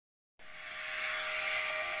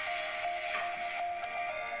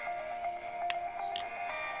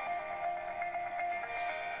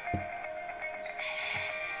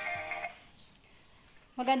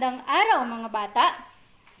Magandang araw mga bata,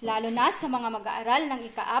 lalo na sa mga mag-aaral ng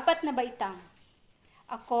ika-4 na baitang.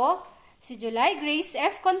 Ako, si July Grace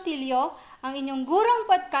F. Contillo, ang inyong gurong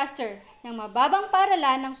podcaster ng Mababang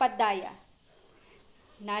Paaralan ng Paddaya.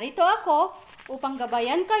 Narito ako upang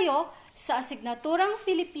gabayan kayo sa asignaturang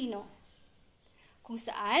Filipino, kung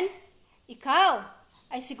saan ikaw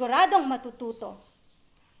ay siguradong matututo.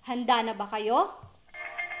 Handa na ba kayo?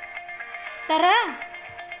 Tara!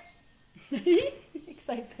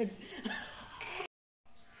 Excited.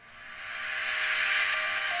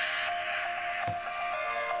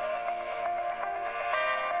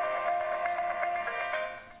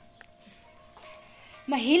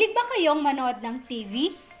 Mahilig ba kayong manood ng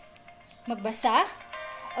TV? Magbasa?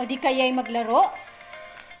 O di kaya'y maglaro?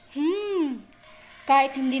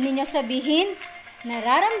 Kahit hindi ninyo sabihin,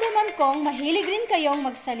 nararamdaman kong mahilig rin kayong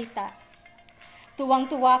magsalita.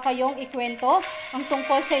 Tuwang-tuwa kayong ikwento ang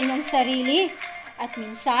tungkol sa inyong sarili at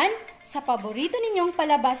minsan sa paborito ninyong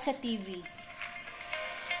palabas sa TV.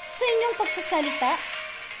 Sa inyong pagsasalita,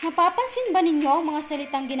 napapansin ba ninyo ang mga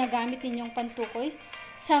salitang ginagamit ninyong pantukoy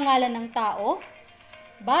sa ngalan ng tao,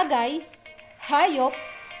 bagay, hayop,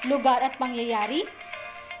 lugar at pangyayari?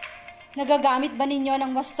 Nagagamit ba ninyo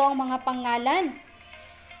ng wasto ang mga pangalan?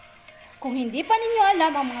 Kung hindi pa ninyo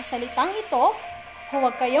alam ang mga salitang ito,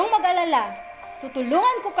 huwag kayong mag-alala.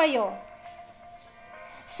 Tutulungan ko kayo.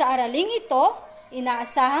 Sa araling ito,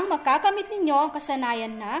 inaasahang makakamit ninyo ang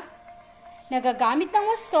kasanayan na nagagamit ng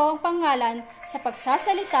wasto ang pangalan sa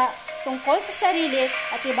pagsasalita tungkol sa sarili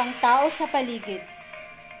at ibang tao sa paligid.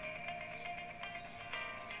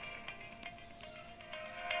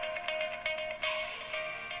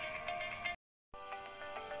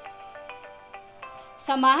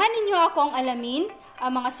 Samahan ninyo akong alamin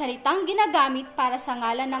ang mga salitang ginagamit para sa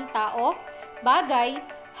ngalan ng tao, bagay,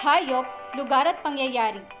 hayop, lugar at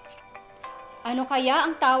pangyayari. Ano kaya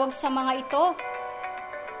ang tawag sa mga ito?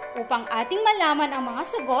 Upang ating malaman ang mga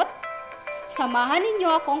sagot, samahan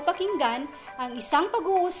ninyo akong pakinggan ang isang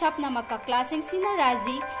pag-uusap na magkaklaseng sina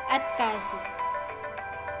Razi at Kazi.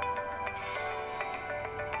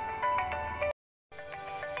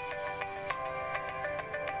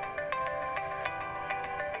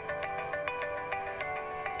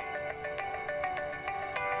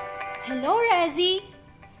 Hello, Razi!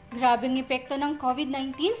 Grabing epekto ng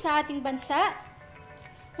COVID-19 sa ating bansa.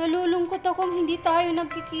 Nalulungkot akong hindi tayo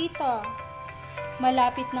nagkikita.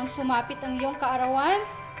 Malapit nang sumapit ang iyong kaarawan.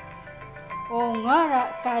 Oo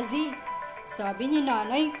nga, Kazi. Sabi ni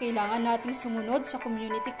nanay, kailangan nating sumunod sa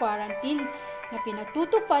community quarantine na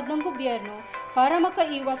pinatutupad ng gobyerno para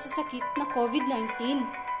makaiwas sa sakit na COVID-19.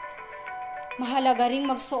 Mahalaga ring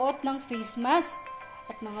magsuot ng face mask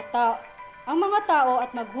at ang mga tao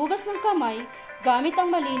at maghugas ng kamay gamit ang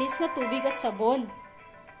malinis na tubig at sabon.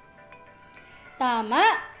 Tama!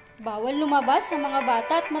 Bawal lumabas sa mga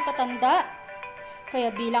bata at matatanda. Kaya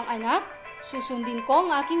bilang anak, susundin ko ang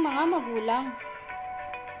aking mga magulang.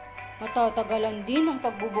 Matatagalan din ang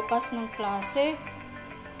pagbubukas ng klase.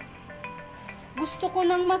 Gusto ko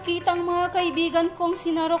nang makita ang mga kaibigan kong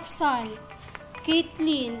sina Roxanne,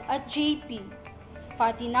 Caitlin at JP.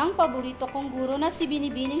 Pati ng paborito kong guro na si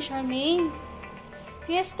Binibining Charmaine.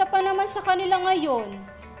 Fiesta pa naman sa kanila ngayon.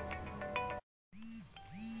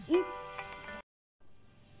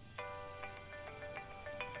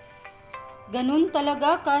 Ganun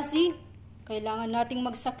talaga, Kasi. Kailangan nating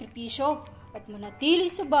magsakripisyo at manatili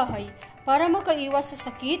sa bahay para makaiwas sa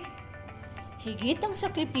sakit. Higit ang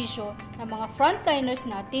sakripisyo ng mga frontliners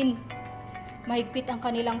natin. Mahigpit ang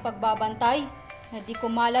kanilang pagbabantay na di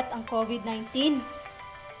kumalat ang COVID-19.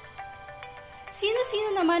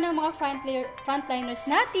 Sino-sino naman ang mga frontliners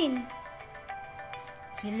natin?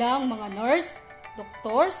 Sila ang mga nurse,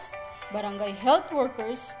 doctors, barangay health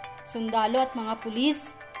workers, sundalo at mga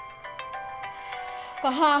pulis.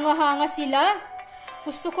 Kahanga-hanga sila.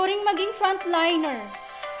 Gusto ko ring maging frontliner.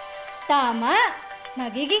 Tama,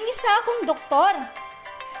 magiging isa akong doktor.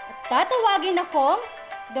 At tatawagin akong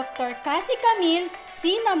Dr. Cassie Camille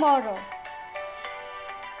C. Namoro.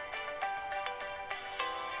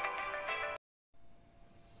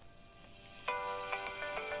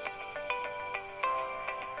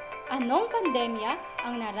 Anong pandemya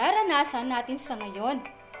ang nararanasan natin sa ngayon?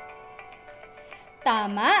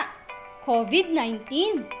 Tama, COVID-19.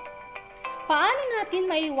 Paano natin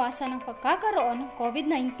maiwasan ang pagkakaroon ng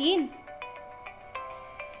COVID-19?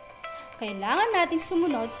 Kailangan nating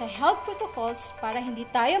sumunod sa health protocols para hindi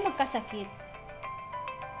tayo magkasakit.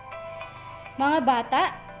 Mga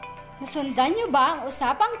bata, nasundan niyo ba ang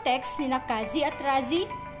usapang text ni Kazi at Razi?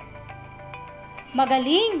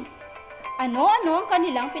 Magaling! Ano-ano ang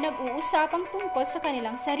kanilang pinag-uusapang tungkol sa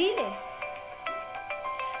kanilang sarili?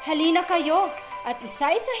 Halina kayo at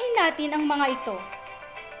isa-isahin natin ang mga ito.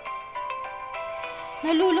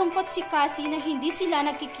 Nalulungkot si Cassie na hindi sila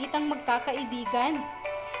nagkikitang magkakaibigan.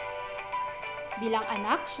 Bilang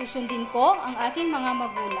anak, susundin ko ang aking mga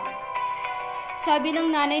magulang. Sabi ng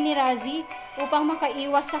nanay ni Razi, upang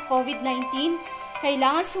makaiwas sa COVID-19,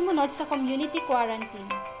 kailangan sumunod sa community quarantine.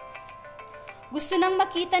 Gusto nang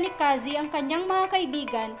makita ni Cassie ang kanyang mga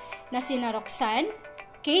kaibigan na sina Roxanne,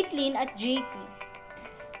 Caitlin at JP.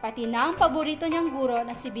 Pati na ang paborito niyang guro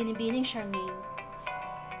na si Binibining Charmaine.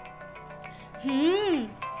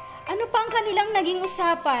 Ano pa ang kanilang naging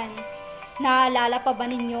usapan? Naalala pa ba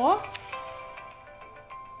ninyo?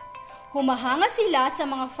 Humahanga sila sa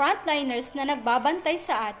mga frontliners na nagbabantay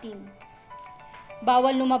sa atin.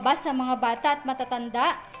 Bawal lumabas sa mga bata at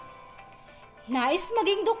matatanda. Nais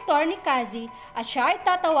maging doktor ni Cassie at siya ay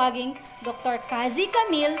tatawaging Dr. Cassie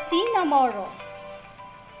Camille C. Namoro.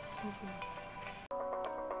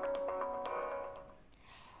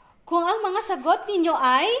 Kung ang mga sagot ninyo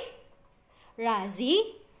ay Razi,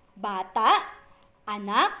 bata,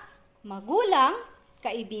 anak, magulang,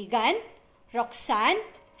 kaibigan, Roxanne,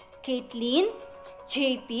 Caitlin,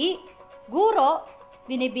 JP, guro,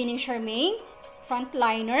 Binibining Charmaine,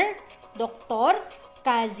 frontliner, doktor,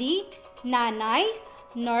 Cassie, nanay,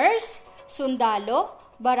 nurse, sundalo,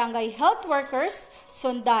 barangay health workers,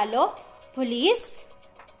 sundalo, pulis.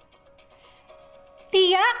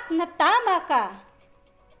 Tiyak na tama ka!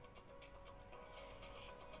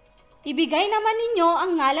 Ibigay naman ninyo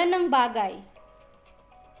ang ngalan ng bagay.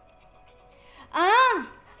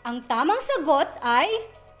 Ang tamang sagot ay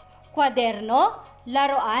kwaderno,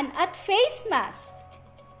 laruan at face mask.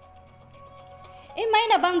 May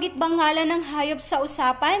nabanggit bang ngalan ng hayop sa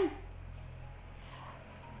usapan?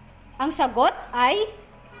 Ang sagot ay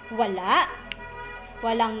wala.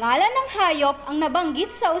 Walang ngalan ng hayop ang nabanggit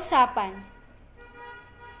sa usapan.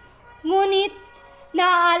 Ngunit,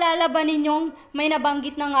 naaalala ba ninyong may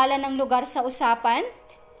nabanggit na ngalan ng lugar sa usapan?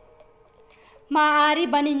 Maaari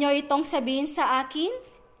ba ninyo itong sabihin sa akin?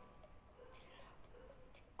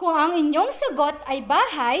 Kung ang inyong sagot ay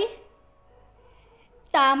bahay,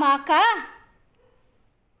 tama ka.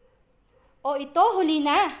 O ito, huli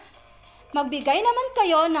na. Magbigay naman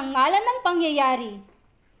kayo ng ngalan ng pangyayari.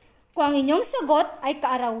 Kung ang inyong sagot ay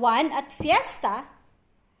kaarawan at fiesta,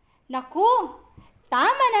 naku,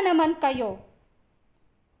 tama na naman kayo.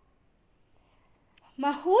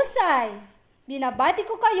 Mahusay! Binabati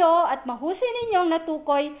ko kayo at mahusay ninyong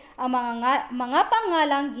natukoy ang mga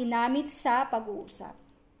pangalang ginamit sa pag-uusap.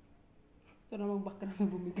 Ito na mag-background na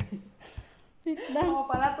bumigay. Wait lang. Ako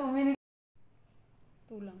pala, 2 minutes.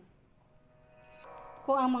 Tulang.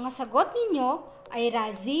 Kung ang mga sagot ninyo ay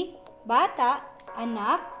Razi, bata,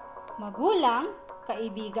 anak, magulang,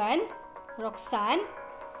 kaibigan, Roxanne,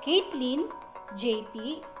 Caitlin,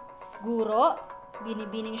 JP, guro,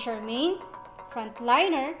 Binibining Charmaine,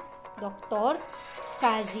 frontliner, doktor,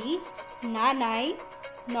 Cassie, nanay,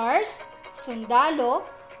 nurse, sundalo,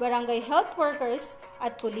 barangay health workers,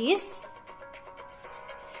 at pulis,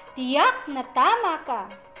 tiyak na tama ka.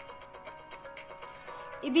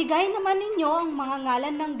 Ibigay naman ninyo ang mga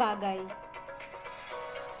ngalan ng bagay.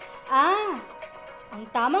 Ang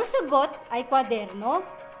tamang sagot ay kwaderno,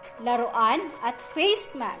 laruan, at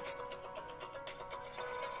face mask.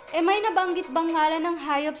 May nabanggit bang ngalan ng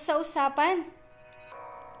hayop sa usapan?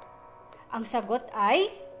 Ang sagot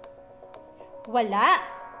ay wala.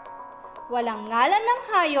 Walang ngalan ng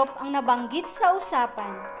hayop ang nabanggit sa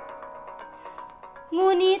usapan.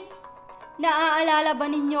 Ngunit, naaalala ba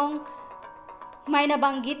ninyong may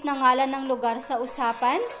nabanggit na ngalan ng lugar sa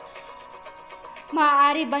usapan?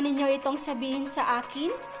 Maaari ba ninyo itong sabihin sa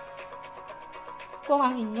akin? Kung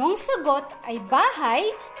ang inyong sagot ay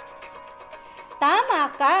bahay, tama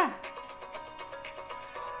ka.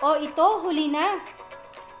 O ito, huli na.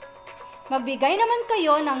 Magbigay naman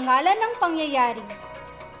kayo ng ngalan ng pangyayari.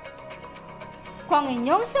 Kung ang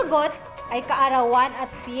inyong sagot ay kaarawan at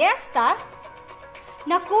piyesta,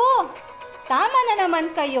 naku, tama na naman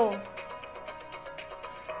kayo.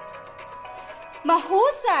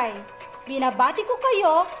 Mahusay! Binabati ko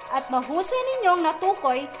kayo at mahusay ninyong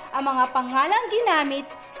natukoy ang mga pangalang ginamit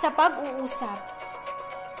sa pag-uusap.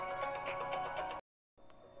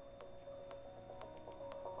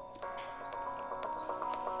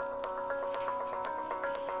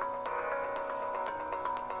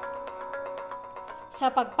 Sa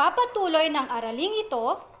pagpapatuloy ng araling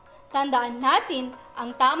ito, tandaan natin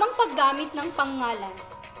ang tamang paggamit ng pangalan.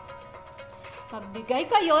 Magbigay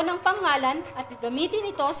kayo ng pangalan at gamitin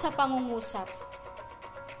ito sa pangungusap.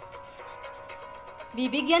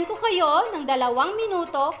 Bibigyan ko kayo ng 2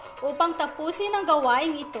 minuto upang tapusin ang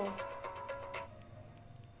gawaing ito.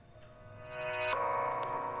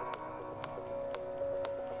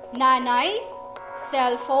 nanay,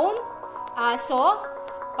 cellphone, aso,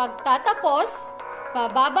 pagtatapos,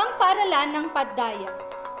 bababang paralan ng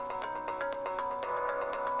paddaya.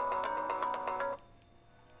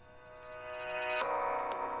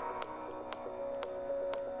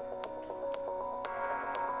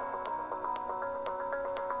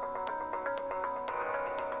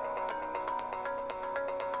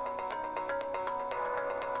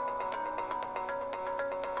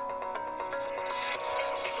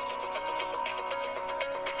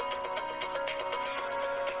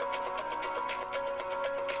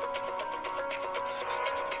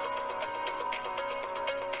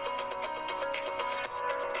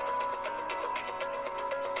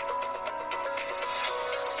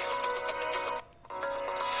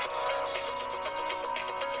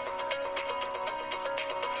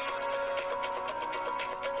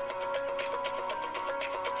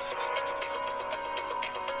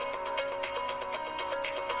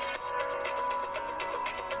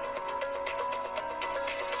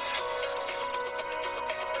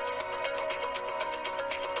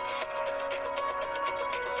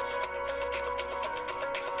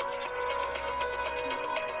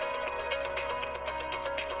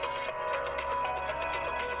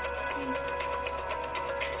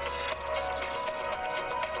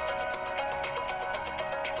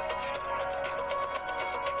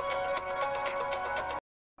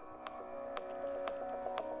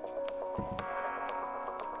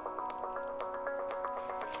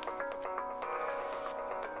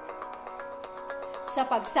 Sa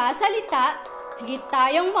pagsasalita, higit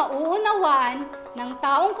tayong mauunawaan ng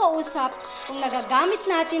taong kausap kung nagagamit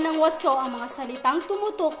natin ng wasto ang mga salitang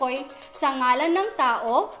tumutukoy sa ngalan ng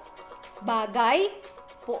tao, bagay,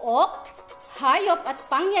 puok, hayop at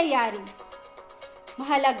pangyayari.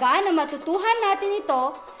 Mahalaga na matutuhan natin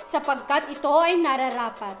ito sapagkat ito ay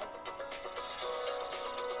nararapat.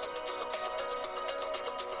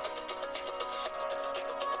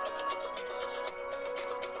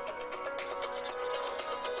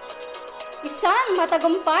 Isang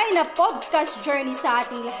matagumpay na podcast journey sa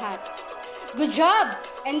ating lahat. Good job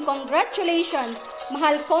and congratulations,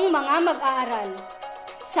 mahal kong mga mag-aaral.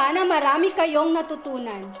 Sana marami kayong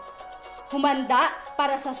natutunan. Humanda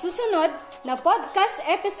para sa susunod na podcast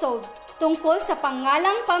episode tungkol sa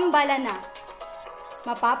pangalang Pambalana.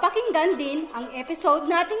 Mapapakinggan din ang episode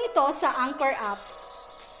natin ito sa Anchor app.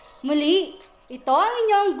 Muli, ito ang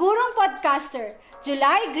inyong gurong podcaster,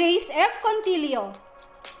 July Grace F. Contilio.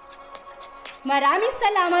 Maraming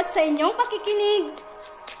salamat sa inyong pakikinig.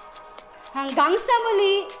 Hanggang sa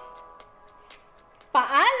muli.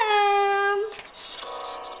 Paalam!